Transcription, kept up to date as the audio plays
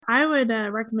I would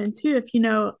recommend too, if you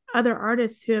know other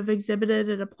artists who have exhibited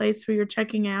at a place where you're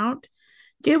checking out,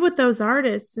 get with those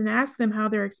artists and ask them how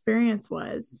their experience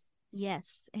was.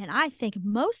 Yes, and I think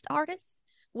most artists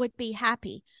would be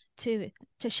happy to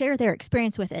share their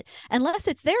experience with it, unless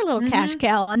it's their little cash Hmm.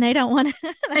 cow and they don't want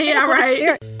to they Yeah, don't want to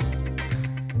share right. it.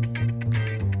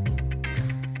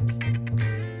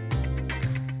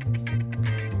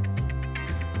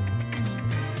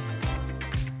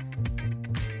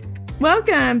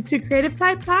 Welcome to Creative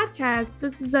Type Podcast.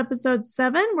 This is episode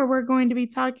 7, where we're going to be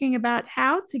talking about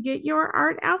how to get your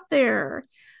art out there.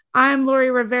 I'm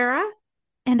Lori Rivera,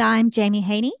 And I'm Jamie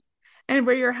Haney. and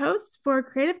we're your hosts for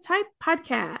Creative Type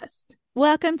Podcast.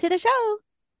 Welcome to the show.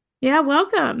 Yeah,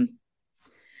 welcome.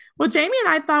 Well, Jamie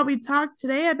and I thought we'd talk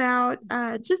today about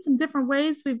just some different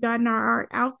ways we've gotten our art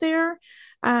out there,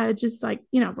 just like,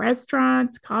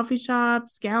 restaurants, coffee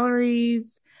shops,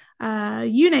 galleries,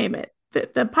 you name it.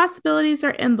 The possibilities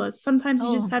are endless. Sometimes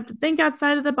you just Oh, have to think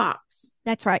outside of the box.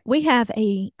 that's right.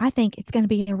 I think it's going to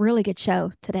be a really good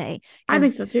show today I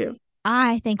think because so too.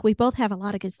 I think we both have a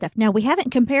lot of good stuff. Now, we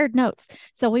haven't compared notes,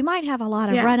 so we might have a lot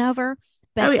of Yeah. run over, Oh,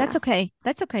 but that's yeah. okay.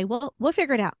 That's okay. We'll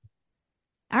figure it out.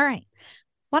 All right.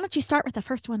 Why don't you start with the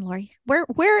first one, Lori?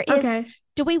 Okay.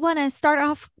 Do we want to start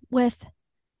off with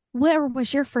where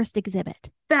was your first exhibit?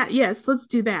 Yes, let's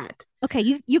do that.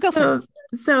 Okay, you go So, first.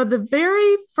 so the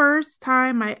very first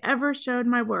time I ever showed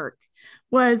my work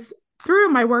was through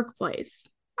my workplace.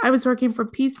 I was working for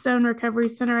Peace Zone Recovery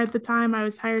Center at the time. I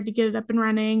was hired to get it up and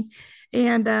running,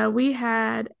 and we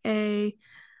had a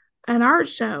an art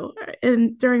show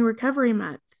in during Recovery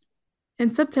Month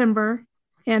in September,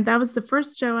 and that was the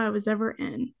first show I was ever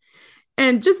in.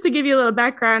 And just to give you a little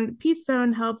background, Peace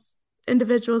Zone helps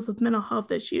individuals with mental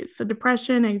health issues, so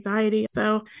depression, anxiety.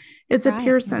 So it's a Right.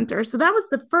 peer center. So that was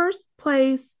the first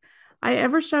place I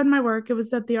ever showed my work. It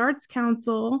was at the Arts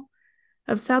Council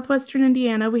of Southwestern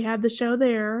Indiana. We had the show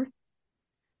there.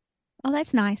 Oh,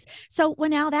 that's nice. So, well,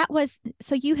 now that was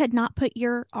so you had not put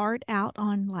your art out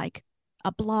on like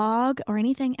a blog or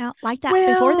anything out like that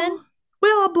before then? Well,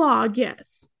 well, a blog,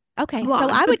 yes, a Okay, so blog.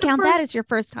 I But would the count that as first, your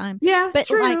first time. yeah, But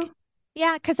true. like,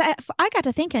 yeah, because I got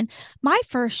to thinking, my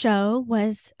first show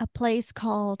was a place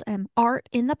called Art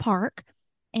in the Park.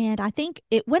 And I think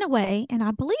it went away, and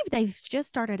I believe they've just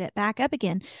started it back up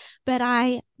again. But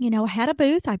had a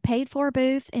booth, I paid for a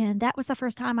booth, and that was the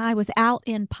first time I was out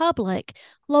in public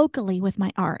locally with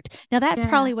my art. Now, that's Yeah,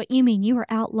 probably what you mean. You were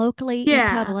out locally in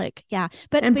yeah, public. Yeah.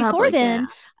 But in before public, yeah. then,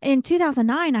 in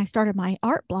 2009, I started my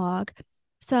art blog.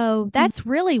 So that's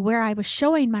really where I was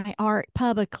showing my art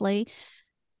publicly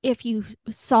if you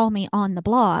saw me on the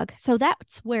blog. So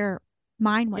that's where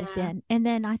mine would have Yeah. been. And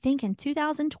then I think in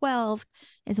 2012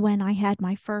 is when I had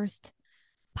my first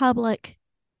public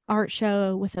art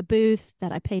show with a booth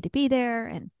that I paid to be there.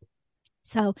 And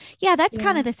so, yeah, that's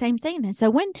kind Yeah. of the same thing then. So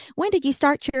when did you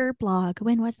start your blog?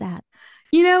 When was that?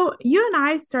 You and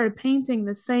I started painting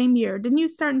the same year. Didn't you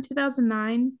start in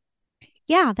 2009?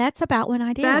 Yeah, that's about when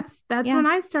I did. That's Yeah. when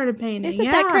I started painting. Isn't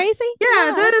that Yeah. crazy? Yeah,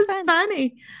 Yeah, that that's is fun.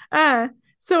 funny.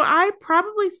 So I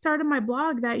probably started my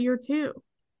blog that year too.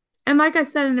 And like I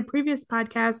said in a previous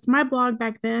podcast, my blog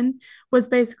back then was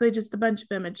basically just a bunch of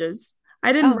images.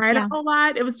 I didn't Oh, write a yeah. whole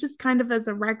lot. It was just kind of as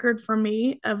a record for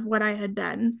me of what I had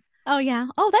done. Oh, yeah.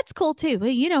 Oh, that's cool too. Well,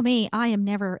 you know me, I am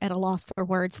never at a loss for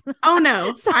words. Oh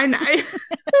no, So I know.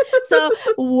 So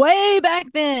way back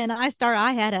then, I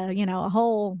had a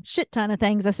whole shit ton of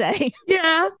things to say.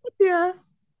 Yeah, yeah.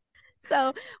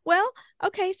 So, well,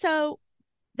 okay, so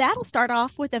that'll start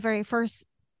off with the very first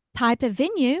type of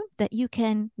venue that you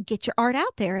can get your art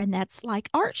out there, and that's like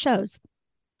art shows.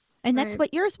 And that's Right,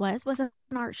 what yours was an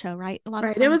art show, right? A lot of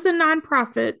right. It was times. a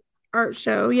nonprofit art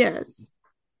show, yes.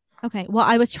 Okay, well,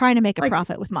 I was trying to make a Like,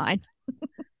 profit with mine.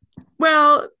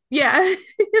 well, yeah.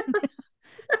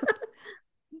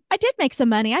 I did make some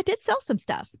money. I did sell some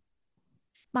stuff.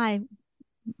 My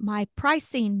my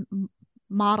pricing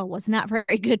model was not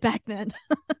very good back then.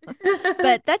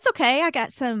 But that's okay. I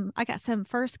got some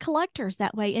first collectors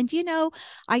that way. And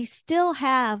I still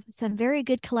have some very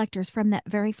good collectors from that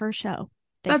very first show.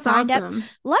 They That's signed up. awesome.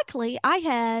 Luckily, I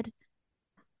had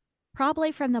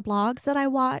probably from the blogs that I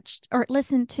watched or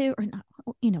listened to, or not,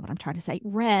 you know what I'm trying to say,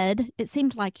 read. It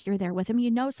seemed like you're there with them.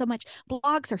 You know so much.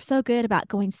 Blogs are so good about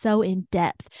going so in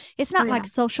depth. It's Oh not yeah. like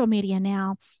social media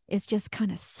now. It's just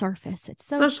kind of surface. It's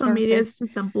so Social media is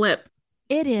surface. just a blip,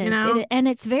 It you is. know? And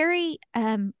it's very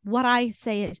what I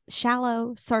say is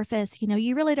shallow surface.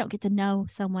 You really don't get to know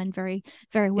someone very,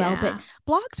 very well. But Yeah.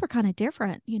 blogs were kind of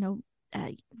different.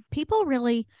 People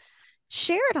really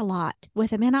shared a lot with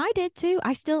them, and I did too.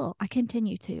 I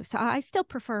continue to. So I still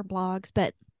prefer blogs,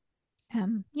 but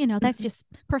That's Mhm. just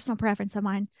personal preference of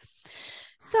mine.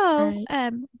 So,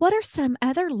 Right. what are some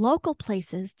other local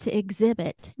places to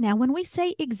exhibit? Now, when we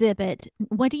say exhibit,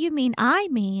 what do you mean? I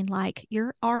mean, like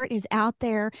your art is out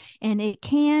there and it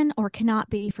can or cannot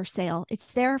be for sale.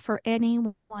 It's there for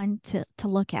anyone to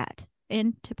look at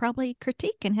and to probably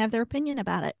critique and have their opinion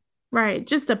about it. Right.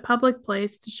 Just a public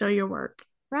place to show your work.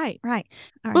 Right, right.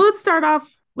 All Well, right. let's start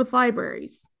off with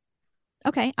libraries.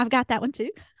 Okay, I've got that one too.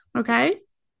 Okay.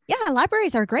 Yeah,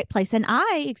 libraries are a great place. And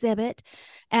I exhibit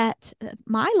at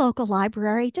my local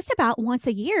library just about once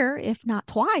a year, if not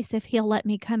twice, if he'll let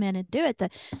me come in and do it.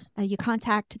 You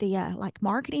contact the like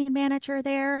marketing manager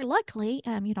there. Luckily,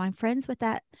 I'm friends with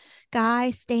that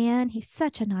guy, Stan. He's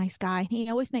such a nice guy. He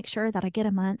always makes sure that I get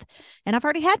a month. And I've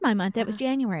already had my month. It was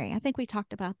January. I think we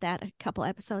talked about that a couple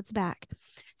episodes back.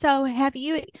 So have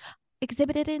you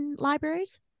exhibited in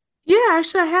libraries? Yeah,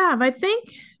 actually, I have. I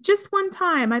think just one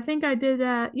time. I think I did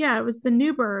that. Yeah, it was the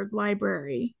Newburgh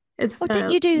Library. It's Oh, didn't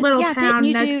the you do? little Yeah, didn't town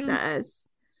you next to do? us.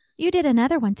 You did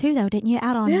another one too, though, didn't you?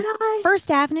 Out Did on I?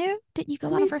 First Avenue? Didn't you go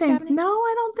Let out on me First think. Avenue? No,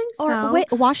 I don't think Or so.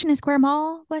 wait, Washington Square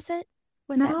Mall, was it?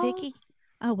 Was that No. Vicky?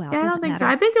 Oh, well, it Yeah, I don't doesn't think so.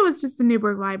 matter. I think it was just the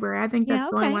Newburgh Library. I think Yeah, that's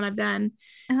the only okay. one I've done.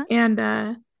 Uh-huh.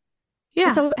 And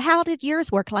yeah. So how did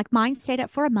yours work? Like mine stayed up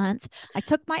for a month. I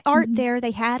took my art Mhm. there.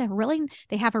 They have a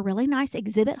really nice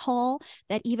exhibit hall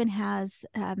that even has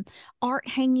art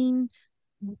hanging,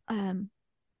 um,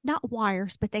 not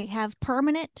wires, but they have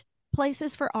permanent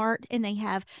places for art and they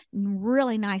have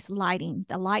really nice lighting.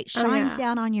 The light Oh shines yeah.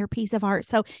 down on your piece of art.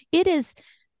 So it is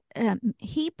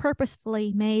he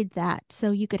purposefully made that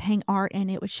so you could hang art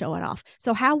and it would show it off.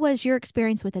 So, how was your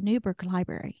experience with the Newburgh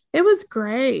Library? It was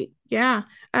great. Yeah.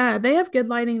 They have good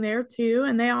lighting there too.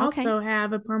 And they Okay. also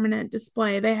have a permanent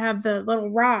display. They have the little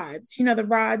rods, the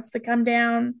rods that come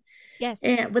down Yes.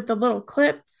 and with the little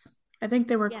clips. I think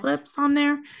there were Yes. clips on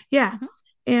there. Yeah. Mhm.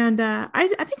 And I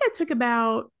think I took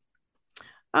about,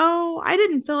 oh, I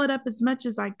didn't fill it up as much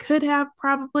as I could have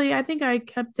probably. I think I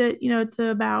kept it, to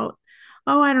about,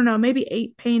 oh, I don't know, maybe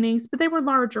 8 paintings, but they were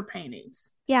larger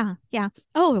paintings. Yeah. Yeah.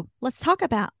 Oh, let's talk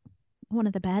about one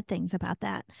of the bad things about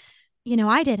that.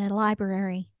 I did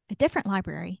a different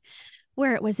library,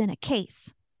 where it was in a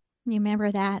case. You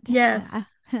remember that? Yes.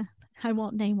 I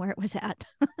won't name where it was at.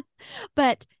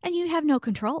 And you have no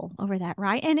control over that,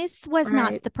 right? And it was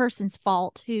not Right. the person's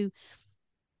fault who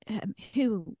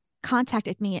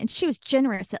contacted me, and she was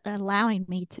generous at allowing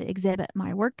me to exhibit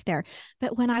my work there.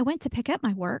 But when I went to pick up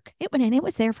my work, it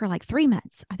was there for like 3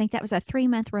 months. I think that was a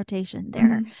 3-month rotation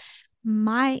there. Mhm.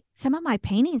 My Some of my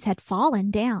paintings had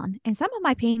fallen down, and some of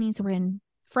my paintings were in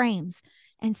frames,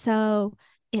 and so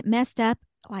it messed up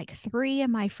like three of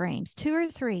my frames, two or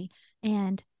three,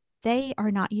 and they are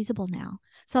not usable now.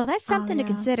 So that's Oh something to yeah.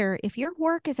 consider. If your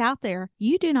work is out there,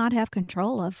 you do not have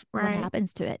control of what Right.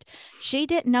 happens to it. She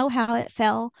didn't know how it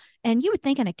fell, and you would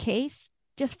think in a case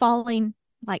just falling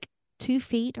like 2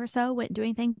 feet or so wouldn't do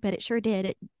anything, but it sure did.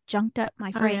 It junked up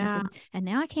my Oh frames, yeah. and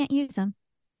now I can't use them.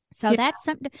 So Yeah. that's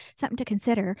something to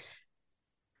consider.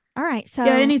 All right. Yeah,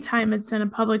 So anytime it's in a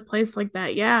public place like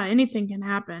that, yeah, anything can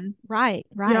happen. right,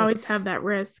 You right. always have that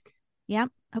risk. Yep.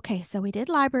 Okay. So we did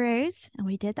libraries and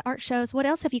we did the art shows. What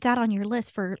else have you got on your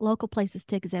list for local places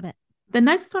to exhibit? The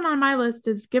next one on my list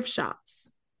is gift shops.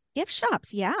 Gift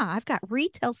shops. Yeah, I've got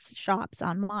retail shops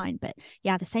on mine, but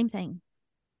yeah, the same thing.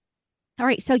 All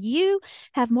right. So you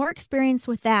have more experience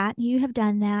with that. You have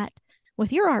done that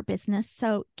with your art business.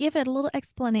 So give it a little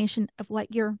explanation of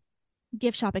what your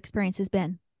gift shop experience has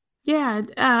been. Yeah,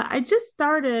 I just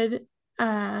started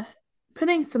uh,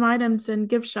 putting some items in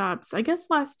gift shops, I guess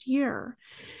last year,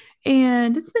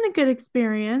 and it's been a good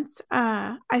experience.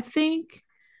 I think,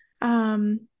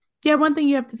 um, yeah, one thing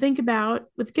you have to think about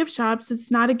with gift shops, it's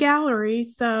not a gallery,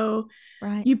 so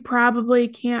Right. you probably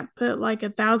can't put like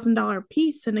 $1,000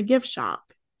 piece in a gift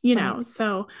shop. Right.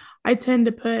 So I tend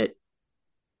to put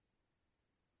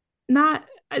not,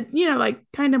 like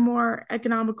kind of more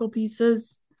economical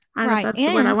pieces. I don't know if Right. that's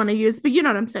the word I want to use, but you know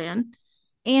what I'm saying.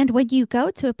 And when you go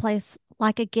to a place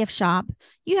like a gift shop,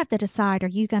 you have to decide, are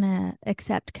you going to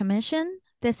accept commission?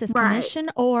 This is Right. commission,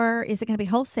 or is it going to be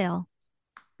wholesale?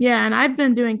 Yeah, and I've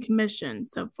been doing commission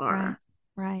so Right. far.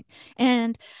 Right.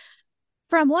 And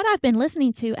from what I've been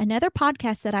listening to, another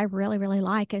podcast that I really, really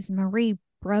like is Marie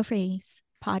Brophy's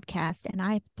podcast. And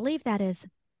I believe that is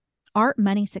Art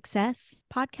Money Success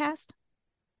podcast.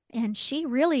 And she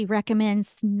really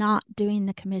recommends not doing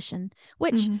the commission,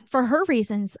 which Mm-hmm. for her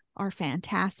reasons are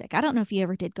fantastic. I don't know if you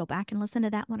ever did go back and listen to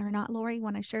that one or not, Lori,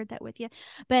 when I shared that with you.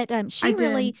 But I she did.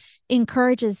 really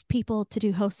encourages people to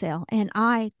do wholesale. And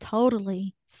I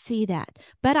totally see that.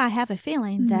 But I have a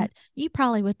feeling Mm-hmm. that you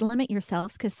probably would limit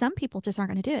yourselves because some people just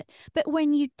aren't going to do it. But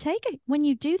when you when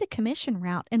you do the commission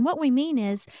route, and what we mean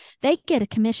is they get a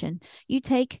commission. You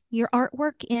take your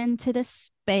artwork into the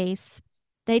space,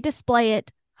 they display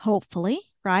it, hopefully,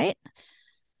 right?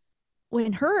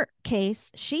 In her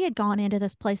case, she had gone into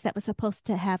this place that was supposed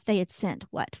to have, they had sent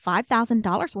what,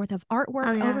 $5,000 worth of Oh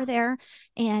artwork yeah. over there.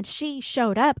 And she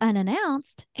showed up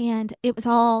unannounced and it was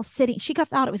all sitting.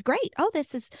 Thought it was great. Oh,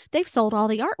 they've sold all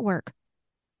the artwork.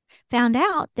 Found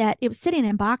out that it was sitting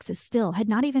in boxes still, had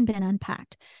not even been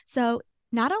unpacked. So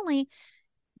not only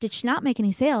did she not make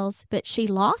any sales, but she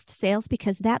lost sales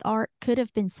because that art could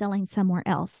have been selling somewhere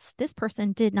else. This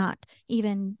person did not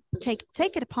even take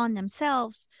it upon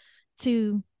themselves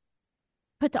to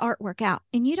put the artwork out,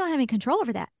 and you don't have any control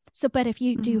over that. So, but if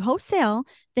you do Mm-hmm. wholesale,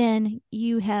 then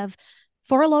you have,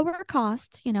 for a lower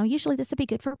cost, usually this would be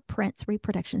good for prints,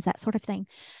 reproductions, that sort of thing.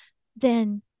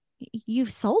 Then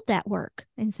you've sold that work,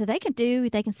 and so they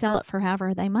can sell it for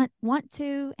however they want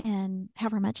to and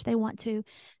however much they want to,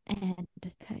 and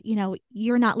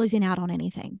you're not losing out on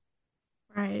anything.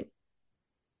 Right.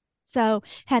 So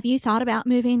have you thought about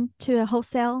moving to a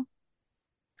wholesale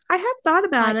I have thought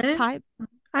about it. type?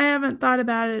 I haven't thought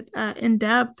about it in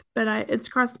depth, but it's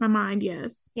crossed my mind.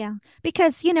 Yes. Yeah,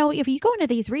 because if you go into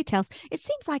these retails, it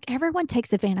seems like everyone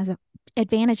takes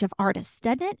advantage of artists,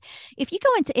 doesn't it? If you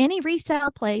go into any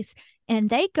resale place and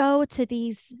they go to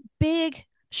these big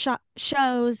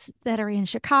shows that are in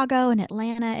Chicago and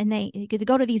Atlanta, and they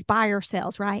go to these buyer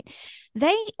sales, right?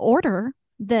 They order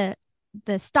the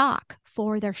stock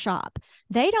for their shop.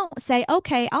 They don't say,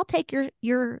 "Okay, I'll take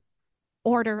your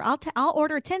order. I'll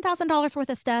order $10,000 worth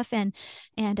of stuff, and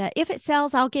if it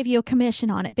sells, I'll give you a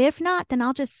commission on it. But if not, then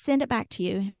I'll just send it back to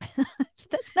you."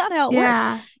 That's not how it works.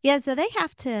 Yeah. Yeah, so they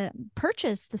have to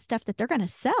purchase the stuff that they're going to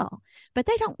sell, but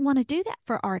they don't want to do that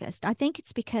for artists. I think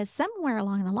it's because somewhere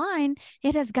along the line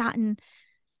it has gotten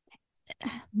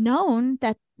known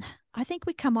that I think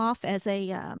we come off as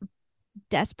a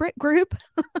desperate group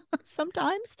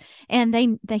sometimes, and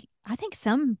they I think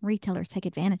some retailers take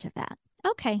advantage of that.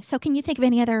 Okay, so can you think of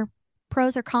any other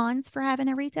pros or cons for having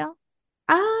a retail?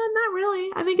 Not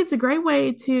really. I think it's a great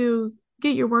way to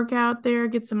get your work out there,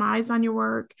 get some eyes on your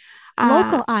work. Uh,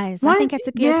 Local eyes. I one, think it's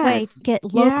a good way to yes, get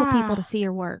local people to yeah. see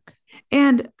your work.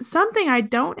 And something I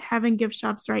don't have in gift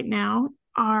shops right now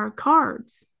are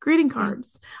cards, greeting Yeah.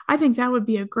 cards. I think that would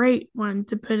be a great one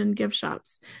to put in gift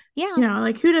shops. Yeah,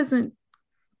 Like who doesn't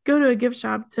go to a gift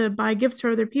shop to buy gifts for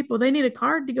other people? They need a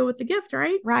card to go with the gift,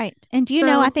 right? right. And I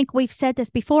So, think we've said this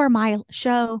before, my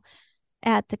show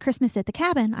at the Christmas at the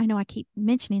Cabin. I know I keep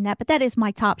mentioning that, but that is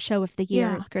my top show of the year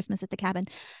yeah, is Christmas at the Cabin.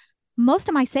 Most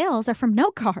of my sales are from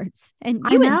note cards, and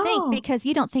I you wouldn't think know. because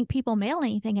you don't think people mail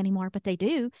anything anymore, but they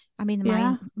do. I mean,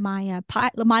 Yeah,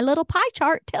 my little pie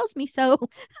chart tells me so.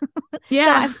 That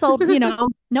yeah. I've sold,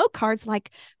 note cards.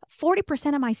 Like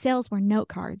 40% of my sales were note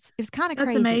cards. It was kind of That's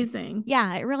crazy. amazing.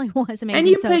 Yeah, it really was And amazing.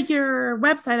 you So, put your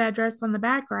website address on the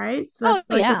back, right? So oh that's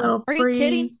like a yeah, little are you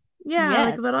kidding? free, yeah,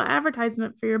 like a little Yes,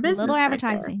 advertisement for your little business back there.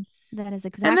 advertising. That is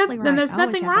And exactly then right. there's I always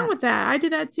nothing have wrong that. with that. I do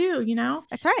that too.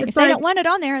 That's right. If It's they don't like, want it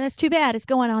on there, that's too bad. It's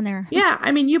going on there. yeah,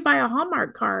 I mean, you buy a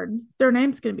Hallmark card, their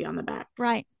name's going to be on the back,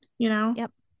 Right. you know?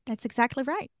 Yep. That's exactly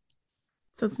right.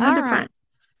 So it's no All right. different.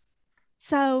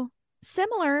 So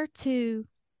similar to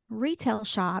retail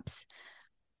shops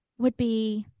would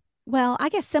be, well, I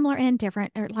guess similar and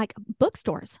different, or like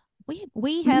bookstores.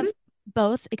 We Mhm. have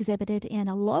both exhibited in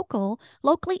a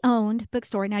locally owned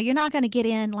bookstore. Now you're not going to get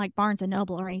in like Barnes and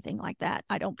Noble or anything like that,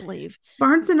 I don't believe.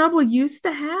 Barnes and Noble used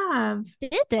to have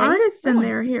Did they? artists in Really?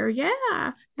 there here.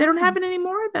 Yeah. They don't have Oh, it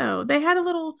anymore though. They had a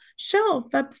little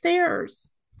shelf upstairs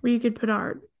where you could put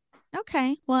art.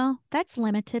 okay. Well, that's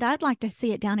limited. I'd like to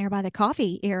see it down there by the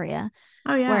coffee area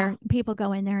Oh yeah. where people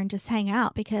go in there and just hang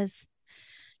out because,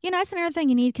 that's another thing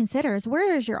you need to consider is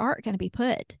where is your art going to be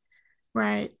put?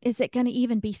 Right. Is it going to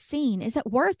even be seen? Is it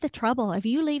worth the trouble of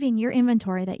you leaving your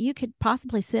inventory that you could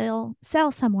possibly sell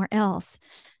somewhere else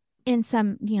in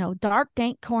some, dark,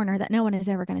 dank corner that no one is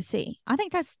ever going to see? I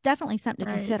think that's definitely something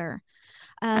to Right. consider.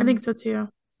 I think Um, so too.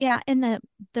 yeah, and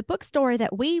the bookstore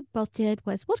that we both did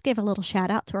was, we'll give a little shout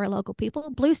out to our local people.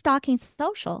 Blue Stocking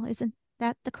Social, isn't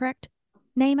that the correct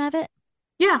name of it?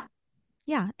 Yeah.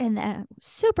 Yeah, and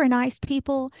super nice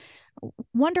people,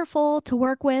 wonderful to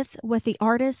work with the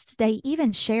artists. They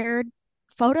even shared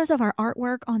photos of our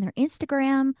artwork on their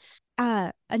Instagram.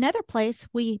 Another place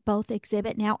we both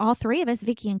exhibit now, all three of us,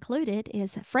 Vicky included,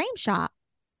 is Frame Shop,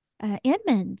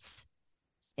 Inman's.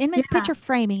 Inman's Yeah. Picture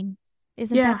Framing.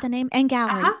 Isn't that Yeah. the name? And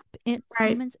Gallery. Uh-huh.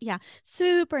 Right. Inman's, yeah.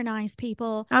 Super nice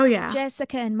people. Oh, yeah.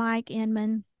 Jessica and Mike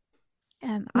Inman.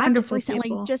 I've just Wonderful recently,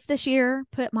 people. just this year,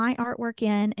 put my artwork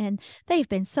in, and they've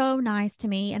been so nice to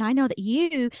me. And I know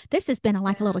that this has been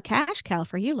like a Yeah. little cash cow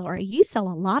for you, Laura. You sell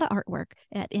a lot of artwork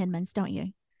at Inman's, don't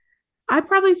you? I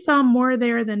probably saw more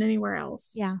there than anywhere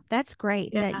else. Yeah, that's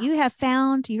great that Yeah. you have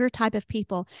found your type of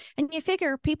people. And you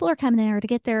figure people are coming there to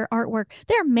get their artwork.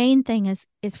 Their main thing is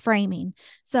framing.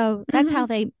 So that's how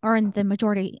Hmm. they earn the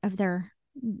majority of their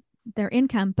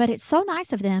income. But it's so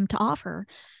nice of them to offer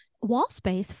wall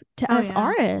space to Oh, us yeah.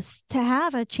 artists to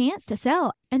have a chance to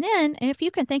sell. And then if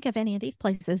you can think of any of these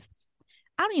places,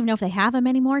 I don't even know if they have them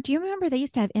anymore. Do you remember they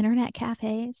used to have internet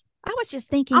cafes? I was just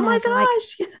Oh thinking my of like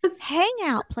gosh. Yes.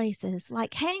 hangout places,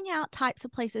 like hangout types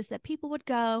of places that people would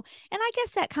go. And I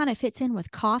guess that kind of fits in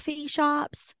with coffee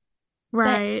shops.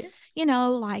 But, Right.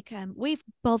 like we've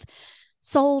both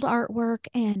sold artwork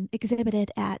and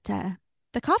exhibited at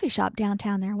the coffee shop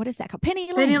downtown there. What is that called? Penny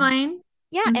Penny Lane. Lane.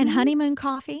 Yeah. And Hmm. Honeymoon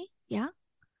Coffee. Yeah.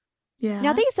 Now,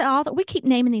 Yeah. these are all that we keep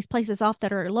naming these places off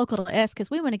that are local to us because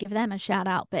we want to give them a shout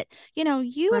out. But,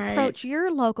 you Right. approach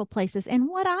your local places. And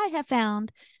what I have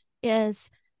found is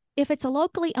if it's a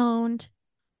locally owned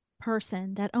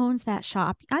person that owns that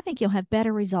shop, I think you'll have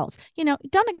better results.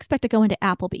 Don't expect to go into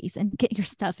Applebee's and get your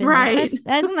stuff in there. Right.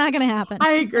 That's not going to happen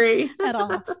I agree. at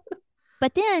all.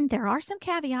 But then there are some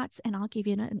caveats, and I'll give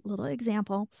you a little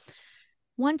example.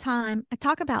 One time, I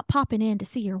talk about popping in to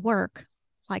see your work,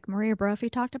 like Maria Brophy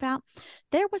talked about.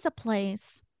 There was a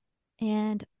place,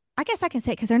 and I guess I can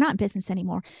say it because they're not in business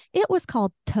anymore. It was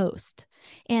called Toast,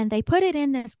 and they put it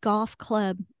in this golf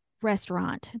club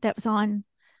restaurant that was on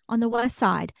the west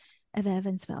side of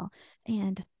Evansville,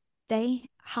 and they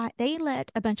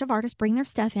let a bunch of artists bring their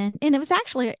stuff in, and it was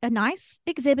actually a nice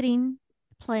exhibiting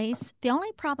place. The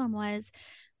only problem was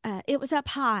it was up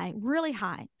high, really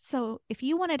high. So if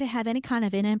you wanted to have any kind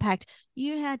of an impact,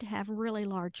 you had to have really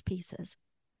large pieces.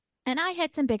 And I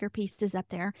had some bigger pieces up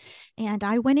there. And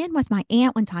I went in with my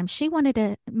aunt one time. She wanted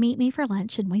to meet me for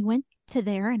lunch, and we went to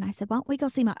there. And I said, why don't we go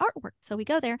see my artwork? So we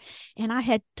go there. And I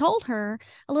had told her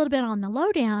a little bit on the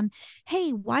lowdown, hey,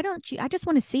 why don't you? I just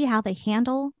want to see how they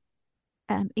handle.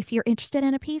 If you're interested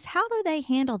in a piece, how do they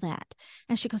handle that?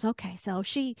 And she goes, okay. So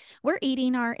we're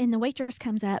eating and the waitress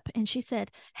comes up and she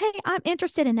said, hey, I'm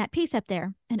interested in that piece up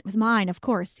there. And it was mine, of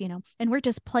course, and we're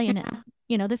just playing it.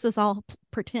 Yeah. This was all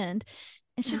pretend.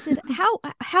 And she said,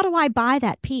 how do I buy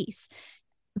that piece?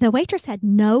 The waitress had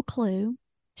no clue.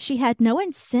 She had no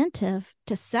incentive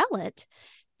to sell it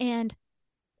and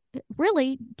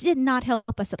really did not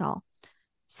help us at all.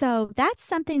 So that's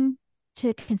something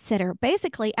to consider.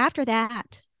 Basically, after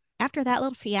that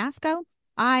little fiasco,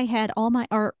 I had all my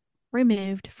art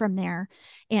removed from there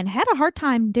and had a hard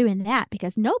time doing that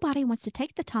because nobody wants to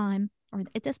take the time or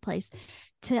at this place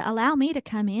to allow me to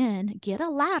come in, get a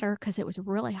ladder because it was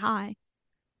really high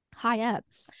up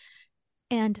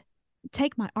and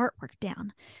take my artwork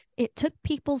down. It took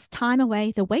people's time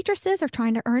away. The waitresses are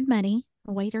trying to earn money.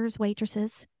 Waiters,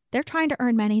 waitresses, they're trying to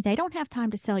earn money. They don't have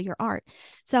time to sell your art.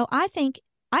 So I think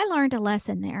I learned a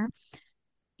lesson there.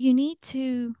 You need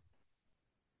to,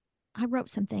 I wrote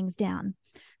some things down.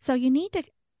 So you need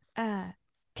to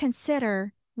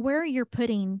consider where you're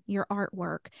putting your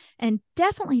artwork and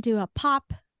definitely do a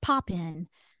pop in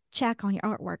check on your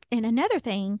artwork. And another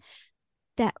thing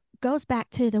that goes back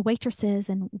to the waitresses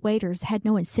and waiters had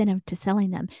no incentive to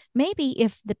selling them. Maybe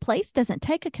if the place doesn't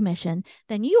take a commission,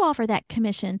 then you offer that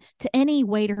commission to any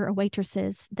waiter or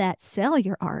waitresses that sell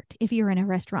your art if you're in a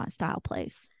restaurant style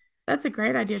place. That's a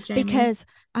great idea, Jamie. Because,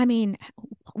 I mean,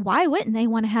 why wouldn't they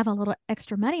want to have a little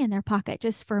extra money in their pocket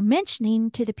just for mentioning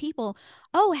to the people,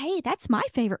 oh, hey, that's my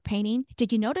favorite painting.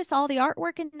 Did you notice all the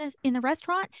artwork in the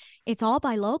restaurant? It's all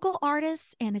by local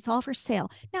artists and it's all for sale.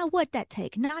 Now, what'd that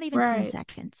take? Not even 10 Right.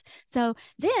 seconds. So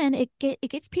then it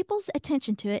gets people's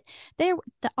attention to it. The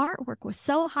artwork was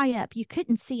so high up, you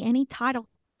couldn't see any title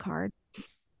cards.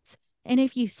 And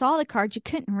if you saw the cards, you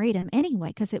couldn't read them anyway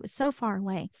because it was so far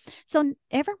away. So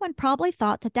everyone probably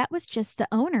thought that was just the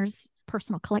owner's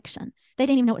personal collection. They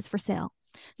didn't even know it was for sale.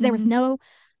 So there was no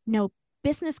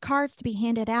business cards to be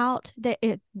handed out.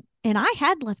 And I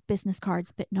had left business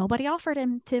cards, but nobody offered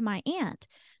them to my aunt.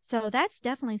 So that's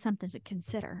definitely something to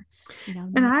consider.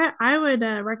 And I would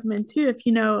recommend too, if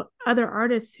you know other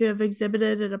artists who have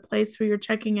exhibited at a place where you're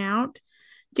checking out,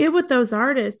 get with those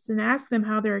artists and ask them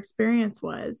how their experience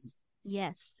was.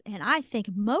 Yes. And I think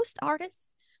most artists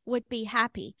would be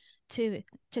happy to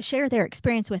share their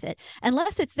experience with it,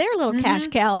 unless it's their little cash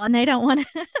Mm-hmm. cow and they don't want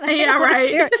to Yeah, right.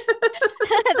 share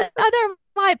it. There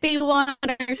might be one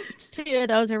or two of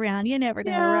those around. You never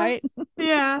know, Yeah. right?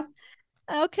 Yeah.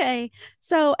 Okay.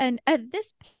 So, and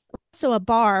this also a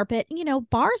bar, but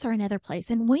bars are another place,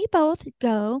 and we both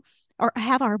go or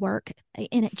have our work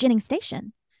in at Jennings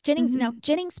Station. Jennings, no, Mm-hmm.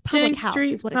 Jennings Public House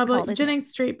is what it's called, isn't it? Jennings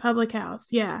Street Public House.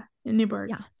 Yeah, in Newburgh.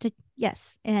 Yeah.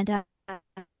 Yes, and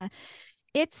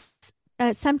it's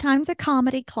sometimes a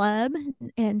comedy club,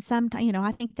 and sometimes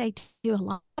I think they do a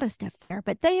lot of stuff there.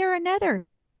 But they are another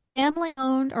family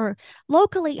owned or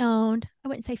locally owned. I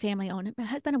wouldn't say family owned.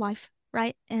 Husband and wife,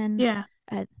 right? And Yeah,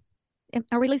 uh,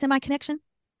 are we losing my connection?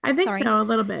 I think Sorry. so, a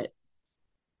little bit.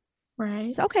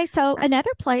 Right. So, okay, so another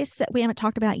place that we haven't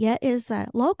talked about yet is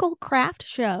local craft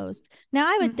shows. Now,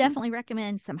 I would Mm-hmm. definitely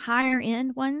recommend some higher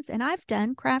end ones, and I've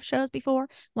done craft shows before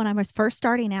when I was first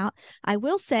starting out. I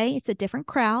will say it's a different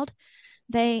crowd.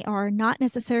 They are not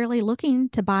necessarily looking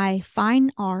to buy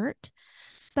fine art,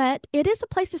 but it is a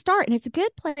place to start, and it's a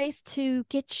good place to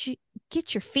get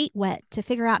your feet wet to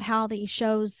figure out how these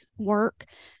shows work,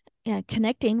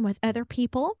 connecting with other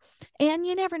people. And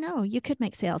you never know, you could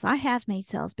make sales. I have made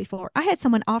sales before. I had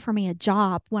someone offer me a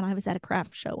job when I was at a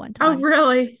craft show one Oh, time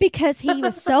really? because he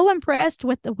was so impressed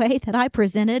with the way that I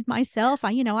presented myself.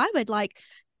 I would like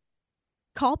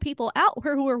call people out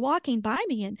who were walking by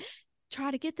me and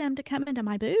try to get them to come into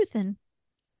my booth and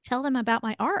tell them about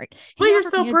my art. Well, He you're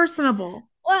offered so me a personable.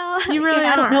 well, You really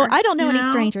I don't know. are, I don't know you any know?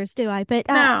 strangers, do I? But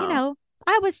No.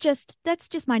 I was just that's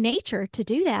just my nature to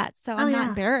do that. So Oh, I'm not yeah.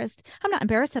 embarrassed. I'm not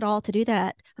embarrassed at all to do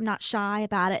that. I'm not shy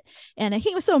about it. And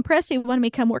he was so impressed he wanted me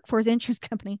to come work for his insurance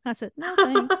company. I said, "No,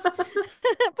 thanks." But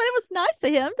it was nice of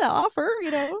him to offer.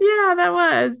 Yeah, that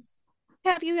was.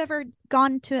 Have you ever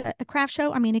gone to a craft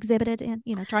show? I mean, exhibited and,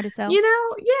 tried to sell? Yeah,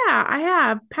 I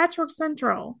have Patchwork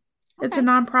Central. It's a Okay.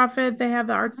 nonprofit. They have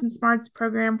the Arts and Smarts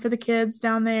program for the kids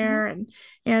down Mhm. there,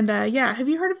 and yeah, have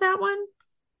you heard of that one?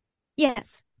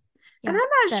 Yes. And Yeah.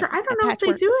 I'm not sure. I The don't know if they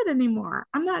patchwork. do it anymore.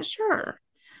 I'm not sure.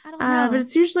 I don't But know.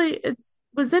 it's usually it's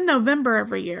was in November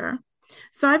every year.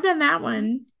 So I've done that Mhm.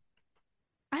 one.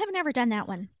 I have never done that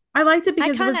one. I liked it I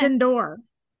because it kind was of indoor.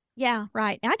 Yeah,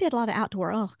 right. I did a lot of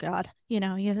outdoor. Oh God, yeah,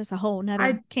 there's a whole nother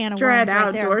I can of dread worms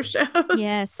right there. outdoor shows.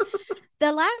 Yes.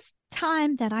 The last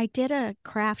time that I did a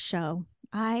craft show,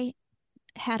 I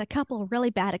had a couple of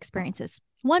really bad experiences.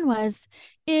 One was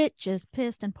it just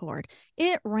pissed and poured.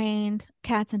 It rained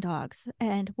cats and dogs.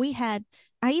 And I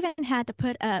even had to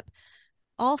put up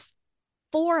all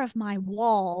four of my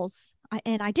walls.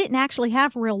 And I didn't actually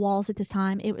have real walls at this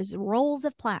time, it was rolls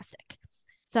of plastic.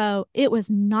 So it was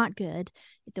not good.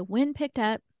 The wind picked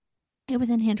up. It was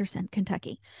in Henderson,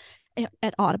 Kentucky,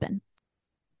 at Audubon.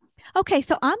 Okay,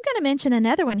 so I'm going to mention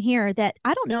another one here that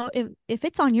I don't know if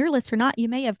it's on your list or not. You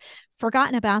may have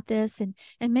forgotten about this, and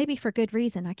maybe for good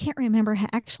reason. I can't remember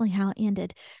actually how it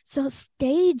ended. So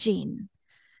staging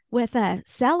with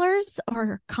sellers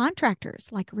or contractors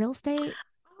like real estate agents.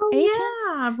 Oh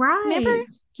yeah, Remember right.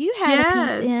 you had a piece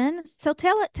Yes. in. So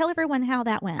tell everyone how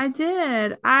that went. I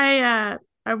did.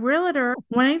 A realtor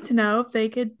wanting to know if they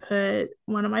could put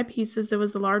one of my pieces, it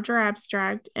was a larger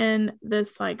abstract, in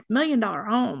this like $1 million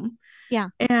home. Yeah.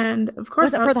 And of Was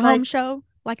course it I for was the home like, show?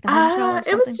 Like the home show or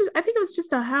it was something? just I think it was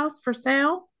just a house for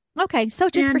sale. Okay, so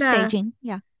just for And staging.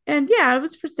 Yeah. yeah, it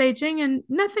was for staging and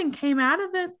nothing came out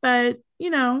of it, but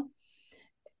it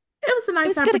was a It nice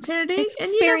was a good opportunity. And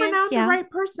you never experience. know, the Yeah. right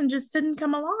person just didn't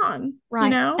come along,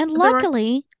 Right. And the right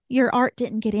luckily, your art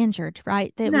didn't get injured,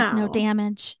 right? There was no no,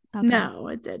 damage. Okay. no,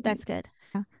 it didn't. That's good.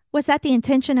 Yeah. Was that the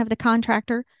intention of the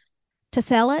contractor to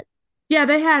sell it? Yeah,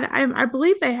 I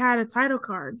believe they had a title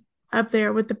card up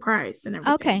there with the price and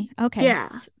everything. Okay. Okay. Yeah.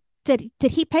 Did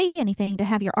he pay anything to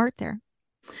have your art there?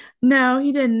 No,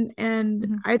 he didn't. And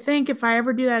Mhm. I think if I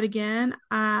ever do that again,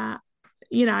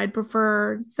 I'd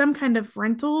prefer some kind of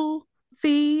rental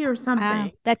fee or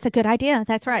something. That's a good idea.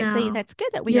 That's right. See, No. that's good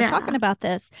that we are talking Yeah, about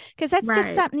this because that's just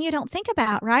right. something you don't think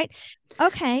about, right?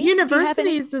 Okay. Do you have any?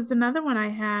 Universities is another one I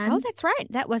Oh, had. that's right.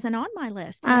 That wasn't on my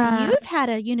list. Uh, You've had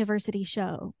a university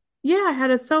show. yeah, I had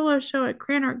a solo show at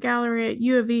Cran Art Gallery at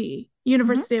U of E, Hmm.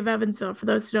 University of Evansville. For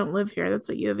those who don't live here, that's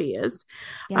what U of E is.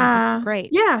 Yeah, it was great.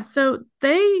 Yeah, so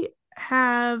they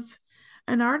have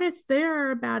an artist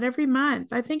there about every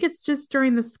month. I think it's just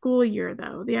during the school year,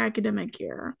 though, the academic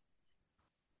year.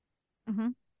 Hmm.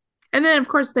 And then, of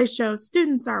course, they show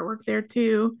students' artwork there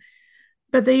too,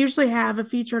 but they usually have a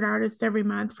featured artist every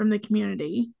month from the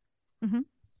community. Hmm.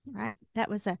 Right. That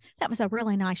was a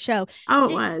really nice show. Oh, it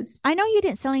Did was. I know you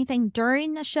didn't sell anything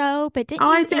during the show, but Oh, didn't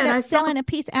I you end did. up I selling sold. a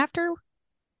piece after?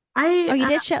 I Oh, you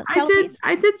did I sell a piece?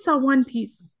 did sell one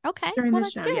piece Okay, during well, the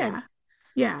that's show. good. Yeah.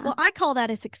 Yeah. Well, I call that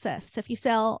a success. If you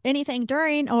sell anything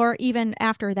during or even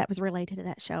after that was related to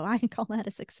that show, I can call that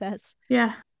a success.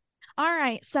 Yeah. All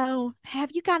right. So,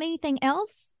 have you got anything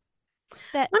else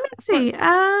that Let me for see.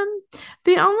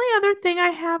 The only other thing I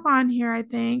have on here, I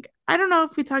think, I don't know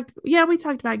if we talked, yeah, we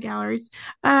talked about galleries.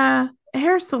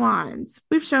 Hair salons.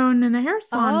 We've shown in a hair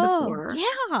salon Oh, before.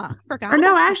 yeah. Or Forgot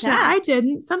no, about actually, that. I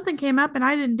didn't. Something came up and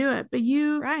I didn't do it, but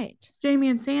you, Right. Jamie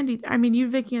and Sandy, I mean, you,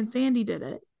 Vicky and Sandy did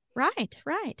it. Right.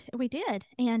 We did.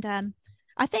 And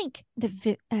I think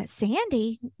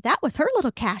Sandy, that was her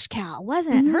little cash cow,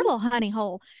 wasn't it? Her Hmm. little honey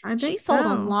hole. I She think sold a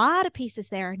so. lot of pieces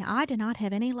there, and I did not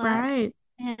have any luck. Right.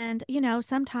 And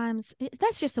sometimes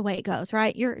that's just the way it goes,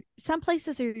 right? Some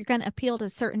places you're going to appeal to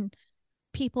certain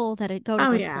people that go to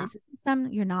Oh, those yeah. places.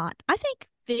 Some you're not. I think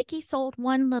Vicky sold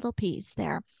one little piece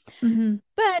there, Hmm.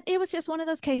 but it was just one of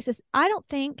those cases. I don't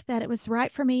think that it was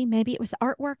right for me. Maybe it was the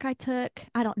artwork I took.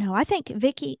 I don't know. I think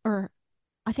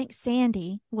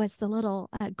Sandy was the little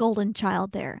golden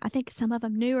child there. I think some of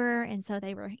them knew her, and so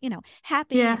they were,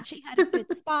 happy, Yeah. and she had a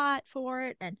good spot for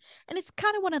it. And it's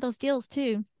kind of one of those deals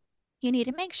too. You need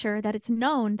to make sure that it's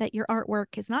known that your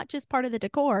artwork is not just part of the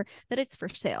decor, that it's for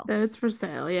sale. That it's for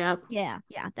sale. Yep. Yeah,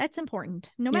 that's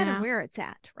important, no matter Yeah. where it's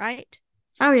at, right?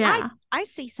 Oh, I yeah. I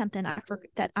see something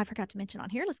that I forgot to mention on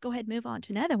here. Let's go ahead and move on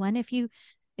to another one if you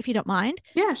don't mind.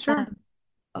 Yeah, sure.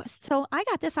 Um, so I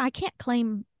got this. I can't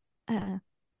claim uh,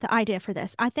 the idea for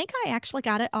this. I think I actually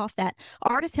got it off that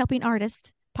Artist Helping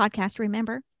Artists podcast.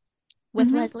 Remember?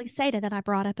 With Hmm. Leslie Seda that I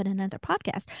brought up in another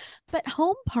podcast. But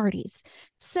home parties,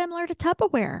 similar to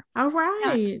Tupperware. All Now,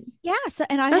 right. yeah, so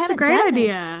and I That's a haven't great done this.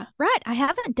 idea. Right. I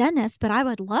haven't done this, but I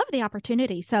would love the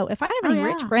opportunity. So if I have Oh, any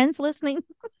rich yeah. friends listening,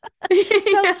 so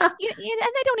Yeah. and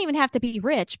they don't even have to be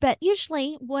rich, but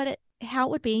usually how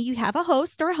it would be, you have a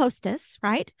host or a hostess,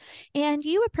 right? And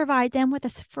you would provide them with a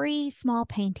free small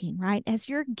painting, right, as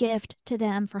your gift to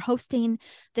them for hosting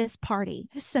this party,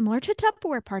 similar to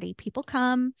Tupperware party. People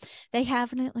come, they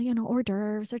have hors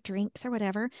d'oeuvres or drinks or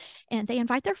whatever, and they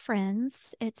invite their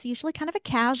friends. It's usually kind of a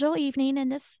casual evening in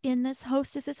this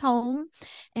hostess's home,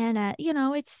 and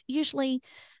it's usually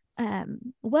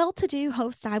well-to-do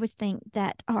hosts, I would think,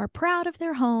 that are proud of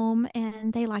their home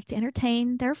and they like to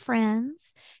entertain their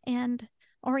friends and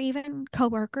or even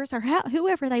coworkers or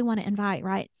whoever they want to invite,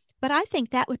 right? But I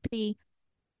think that would be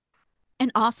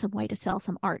an awesome way to sell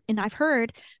some art. And I've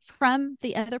heard from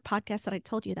the other podcast that I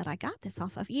told you that I got this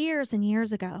off of years and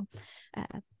years ago,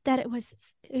 that it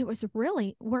was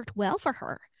really worked well for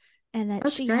her and that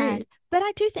That's she great. had, but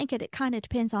I do think it kind of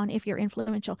depends on if you're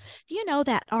influential. Do you know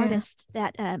that Yeah. artist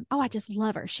that I just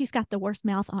love her. She's got the worst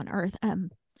mouth on earth.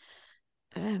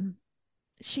 Um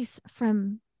she's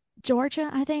from Georgia,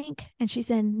 I think, and she's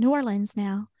in New Orleans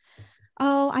now.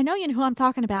 Oh, I know you know who I'm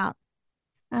talking about.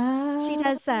 Uh,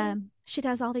 She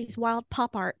does all these wild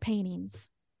pop art paintings.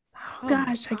 oh Oh my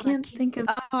gosh, I God, can't think of.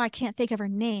 I can't think of her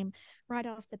name right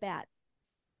off the bat.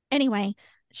 Anyway,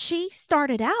 she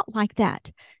started out like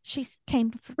that. She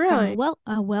came from Really?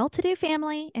 a well-to-do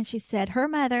family, and she said her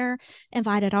mother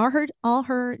invited all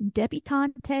her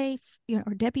debutante,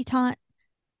 or debutante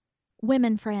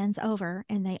women friends over,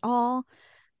 and they all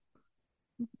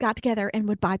got together and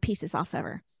would buy pieces off of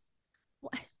her.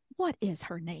 What is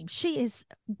her name? She is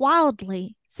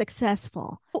wildly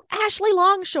successful. Oh, Ashley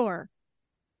Longshore.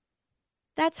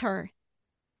 That's her.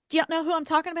 Do you know who I'm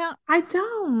talking about? I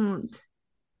don't.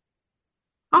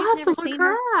 I'll You've have to never look seen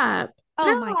her her? up. No,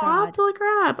 Oh my I'll have God. to look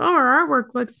her up. Oh, her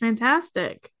artwork looks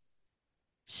fantastic.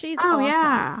 She's Oh, awesome.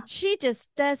 yeah. She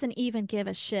just doesn't even give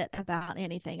a shit about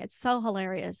anything. It's so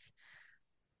hilarious.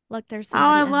 Look, there's Oh,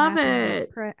 I somebody love unwrapping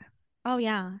the it. Oh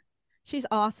yeah. She's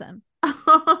awesome.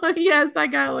 Oh, yes, I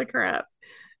gotta look her up.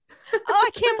 Oh, I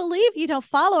can't believe you don't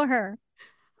follow her.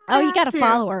 I Oh, you have got to to.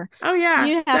 follow her. Oh, yeah,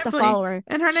 You have to definitely. follow her.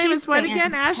 And her name is She's what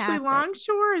again? Ashley fantastic.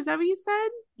 Longshore? Is that what you said?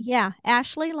 Yeah,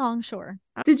 Ashley Longshore.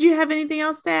 Did you have anything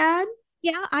else to add?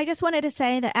 Yeah, I just wanted to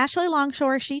say that Ashley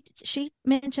Longshore, she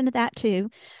mentioned that too,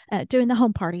 doing the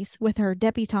home parties with her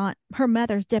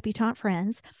mother's debutante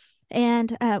friends.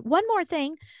 And one more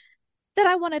thing that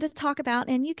I wanted to talk about,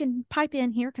 and you can pipe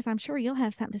in here because I'm sure you'll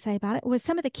have something to say about it, was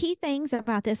some of the key things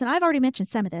about this. And I've already mentioned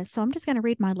some of this, so I'm just going to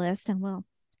read my list and we'll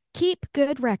keep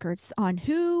good records on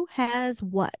who has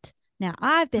what. Now,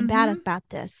 I've been bad Mm-hmm. about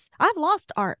this. I've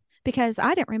lost art because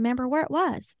I didn't remember where it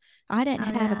was. I didn't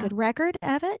Oh, have a yeah. good record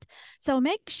of it. So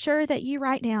make sure that you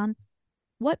write down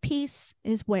what piece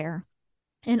is where.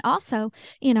 And also,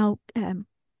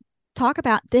 talk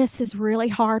about this is really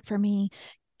hard for me.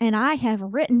 And I have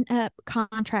written up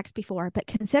contracts before, but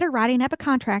consider writing up a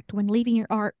contract when leaving your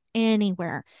art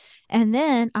anywhere. And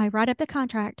then I write up the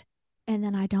contract and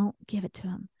then I don't give it to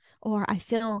them. Or I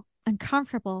feel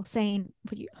uncomfortable saying,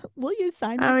 will you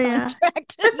sign my Oh yeah.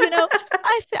 contract?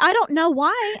 I don't know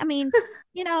why. I mean,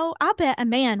 I bet a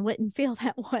man wouldn't feel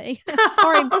that way.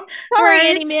 Sorry, sorry, Right.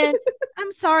 any men.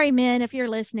 I'm sorry, men, if you're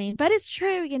listening, but it's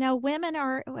true. Women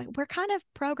we're kind of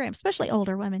programmed, especially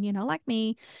older women, like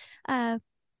me. Uh,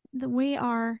 we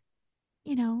are,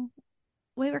 you know,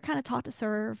 we were kind of taught to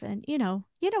serve, and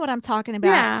what I'm talking about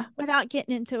Yeah. without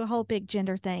getting into a whole big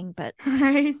gender thing. But,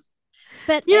 Right.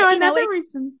 but Another it's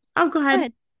reason. Oh, go go ahead.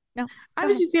 ahead. No, I go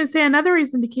was ahead. just going to say another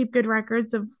reason to keep good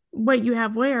records of what you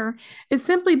have where is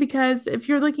simply because if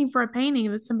you're looking for a painting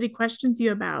that somebody questions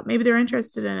you about, maybe they're Mhm.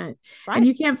 interested in it and Right.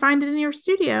 you can't find it in your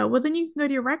studio, well, then you can go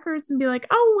to your records and be like,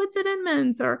 oh, it's at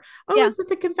Inman's or, oh, Yeah. it's at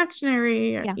the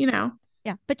confectionery, Yeah.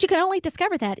 Yeah. But you can only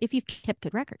discover that if you've kept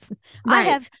good records. I Right.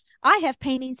 have I have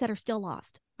paintings that are still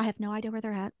lost. I have no idea where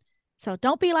they're at. So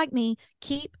don't be like me.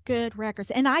 Keep good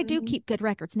records. And I do Mhm. keep good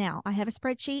records now. I have a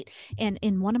spreadsheet, and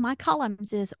in one of my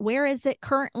columns is where is it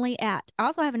currently at? I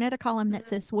also have another column that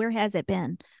says where has it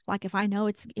been? Like if I know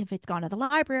if it's gone to the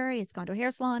library, it's gone to a hair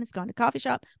salon, it's gone to a coffee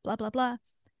shop, blah blah blah. That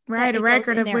Right. A it goes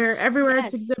record in of there. where everywhere it's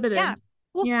Yes. Yeah. exhibited.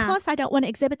 Well, Yeah. plus I don't want to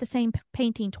exhibit the same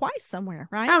painting twice somewhere,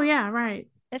 right? Oh, yeah. Right.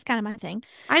 That's kind of my thing.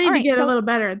 I All need to right. get a So, little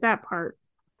better at that part,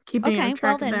 keeping a okay. Well,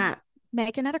 track of then that.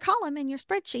 make another column in your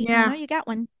spreadsheet, and I know Yeah. you got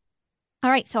one. All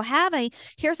right. So,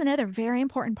 here's another very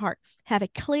important part: have a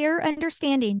clear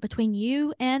understanding between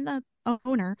you and the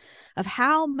owner of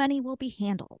how money will be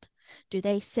handled. Do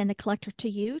they send a collector to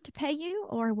you to pay you,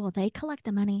 or will they collect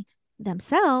the money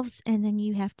themselves and then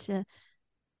you have to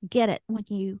get it when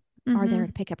you are there to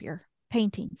Hmm. pick up your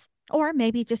paintings, or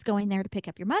maybe just going there to pick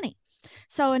up your money?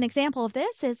 So, an example of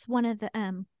this is one of the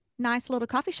nice little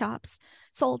coffee shops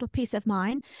sold a piece of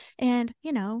mine. And,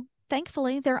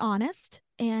 thankfully, they're honest.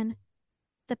 And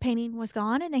the painting was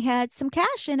gone, and they had some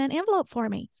cash in an envelope for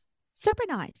me. Super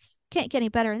nice. Can't get any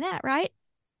better than that, right?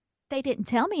 They didn't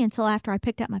tell me until after I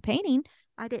picked up my painting.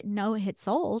 I didn't know it had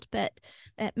sold, but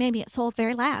maybe it sold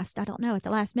very last. I don't know, at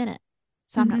the last minute.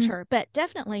 So I'm not Hmm. sure, but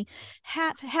definitely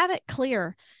have it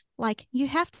clear. Like we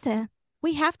have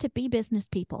to be business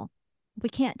people. We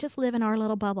can't just live in our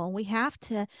little bubble. We have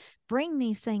to bring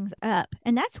these things up.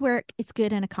 And that's where it's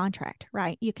good in a contract,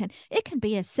 right? It can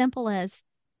be as simple as,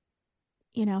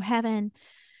 having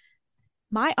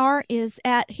my art is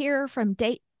at here from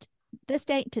this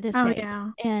date to this Oh, date, yeah.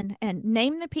 and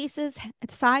name the pieces,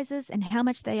 sizes, and how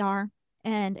much they are,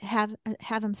 and have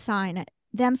them sign it,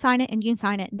 and you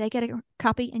sign it, and they get a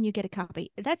copy and you get a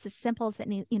copy. That's as simple as it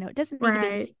needs. It doesn't need to be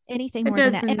Right. anything It more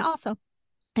than that. And doesn't. also,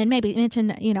 and maybe mention,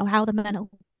 how the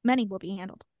money will be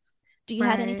handled. Do you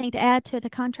have Right. anything to add to the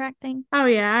contract thing? Oh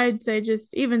yeah, I'd say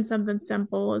just even something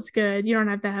simple is good. You don't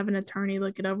have to have an attorney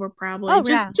look it over probably. Oh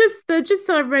Just yeah. just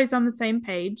so everybody's on the same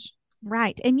page.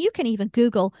 Right. And you can even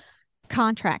Google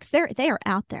contracts. They are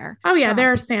out there. Oh yeah,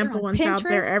 there are They're sample on ones out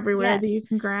there Pinterest. everywhere that you Yes.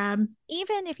 can grab.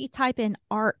 Even if you type in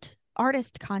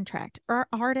artist contract or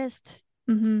artist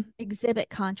Hmm. exhibit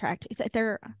contract,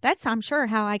 that's, I'm sure,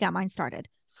 how I got mine started.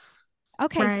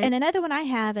 Okay, and Right. another one I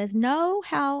have is know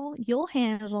how you'll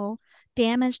handle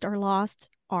damaged or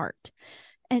lost art.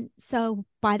 And so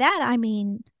by that I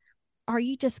mean, are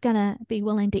you just going to be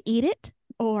willing to eat it,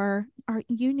 or are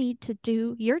you need to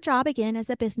do your job again as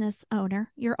a business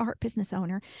owner, your art business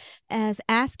owner, as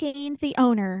asking the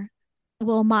owner,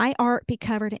 will my art be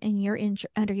covered in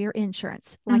under your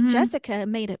insurance? Like Hmm. Jessica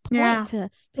made a point Yeah.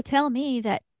 to tell me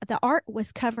that the art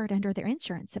was covered under their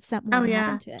insurance if something were Oh to yeah.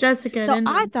 happen to it. Jessica at So I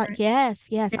Inman's, thought, right? yes,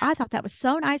 yes, Yeah. I thought that was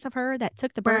so nice of her. That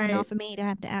took the burden Right. off of me to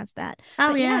have to ask that.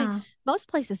 Oh But yeah, yeah. most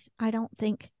places I don't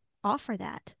think offer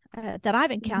that, that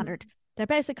I've Hmm. encountered. They're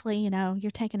basically,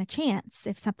 you're taking a chance.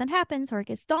 If something happens or it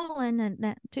gets stolen, and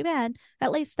that, too bad.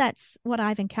 At least that's what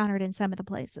I've encountered in some of the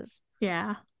places.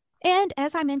 Yeah. And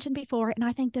as I mentioned before, and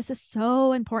I think this is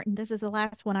so important, this is the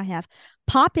last one I have.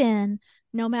 Pop in,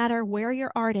 no matter where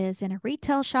your art is, in a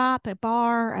retail shop, a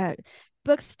bar, a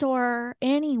bookstore,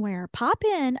 anywhere. Pop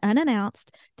in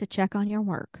unannounced to check on your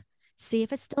work. See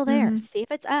if it's still there. Hmm. See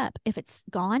if it's up. If it's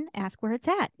gone, ask where it's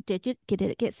at. Did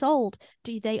it get sold?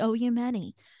 Do they owe you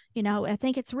money? I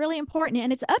think it's really important,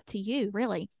 and it's up to you,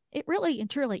 really. It really and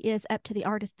truly is up to the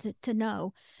artist to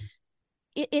know.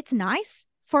 It's nice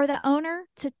for the owner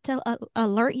to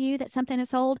alert you that something is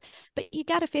sold, but you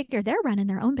got to figure they're running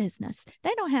their own business.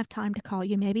 They don't have time to call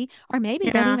you, maybe, or maybe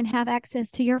they don't Yeah. even have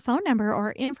access to your phone number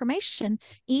or information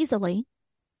easily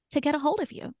to get a hold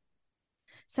of you.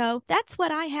 So that's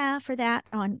what I have for that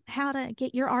on how to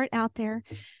get your art out there.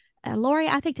 Lori,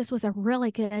 I think this was a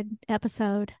really good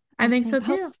episode. I I think so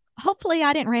think too. hopefully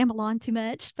I didn't ramble on too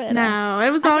much, but No,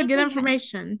 it was I all think good we had.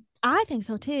 information. I think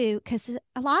so too, because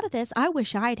a lot of this I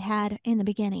wish I'd had in the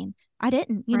beginning. I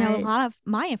didn't. A Right. lot of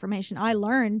my information I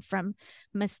learned from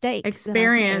mistakes that I've made.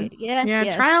 Experience. Yes, Yeah,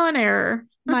 yes. trial and error.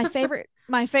 My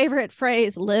favorite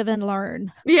phrase, live and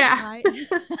learn. Yeah. Right?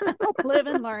 Live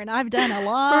and learn. I've done a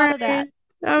lot of that.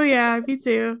 Right. Oh, yeah, me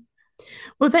too.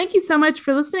 Well, thank you so much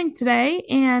for listening today.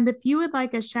 And if you would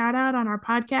like a shout out on our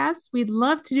podcast, we'd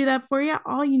love to do that for you.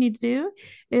 All you need to do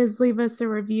is leave us a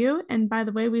review. And by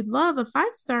the way, we'd love a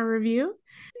 5-star review.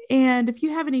 And if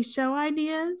you have any show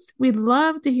ideas, we'd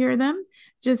love to hear them.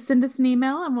 Just send us an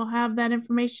email and we'll have that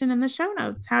information in the show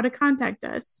notes, how to contact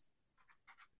us.